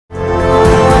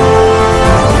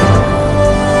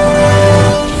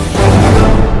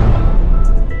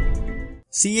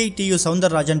Citu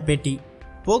Soundararajan பேட்டி.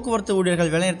 போக்குவரத்து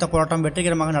ஊழியர்கள் வேலைநிறுத்த போராட்டம்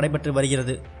வெற்றிகரமாக நடைபெற்று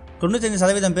வருகிறது.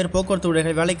 95% பேர் போக்குவரத்து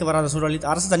ஊழியர்கள் வேலைக்கு வராத சூழலில்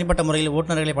அரசு தனிப்பட்ட முறையில்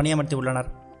ஓட்டுநர்களை பணியமர்த்தி உள்ளனர்.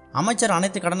 அமைச்சர்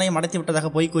அனைத்து கடனையும் அடைத்துவிட்டதாக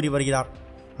பொய் கூறி வருகிறார்.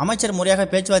 அமைச்சர் முறையாக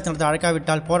பேச்சுவார்த்தை நடத்த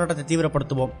அழைக்காவிட்டால் போராட்டத்தை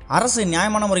தீவிரப்படுத்துவோம். அரசு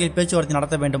நியாயமான முறையில் பேச்சுவார்த்தை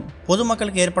நடத்த வேண்டும்.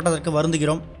 பொதுமக்களுக்கு ஏற்பட்டதற்கு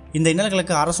வருந்துகிறோம். இந்த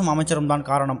இன்னல்களுக்கு அரசும் அமைச்சரும் தான்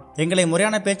காரணம். எங்களை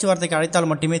முறையான பேச்சுவார்த்தைக்கு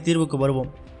அழைத்தால் மட்டுமே தீர்வுக்கு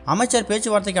வருவோம். அமைச்சர்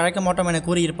பேச்சுவார்த்தைக்கு அழைக்க மாட்டோம் என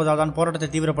கூறியிருப்பதால் தான் போராட்டத்தை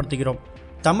தீவிரப்படுத்துகிறோம்.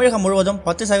 தமிழகம் முழுவதும்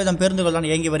 10% பேருந்துகள் தான்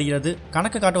இயங்கி வருகிறது.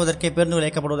 கணக்கு காட்டுவதற்கே பேருந்துகள்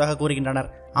இயக்கப்படுவதாக கூறுகின்றனர்.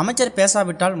 அமைச்சர்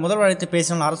பேசாவிட்டால் முதல்வர் அழைத்து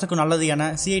பேசினால் அரசுக்கு நல்லது என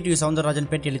Citu சவுந்தரராஜன்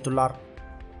பேட்டியளித்துள்ளார்.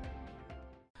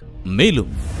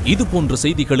 மேலும் இது போன்ற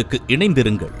செய்திகளுக்கு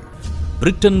இணைந்திருங்கள்.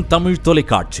 பிரிட்டன் தமிழ்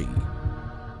தொலைக்காட்சி.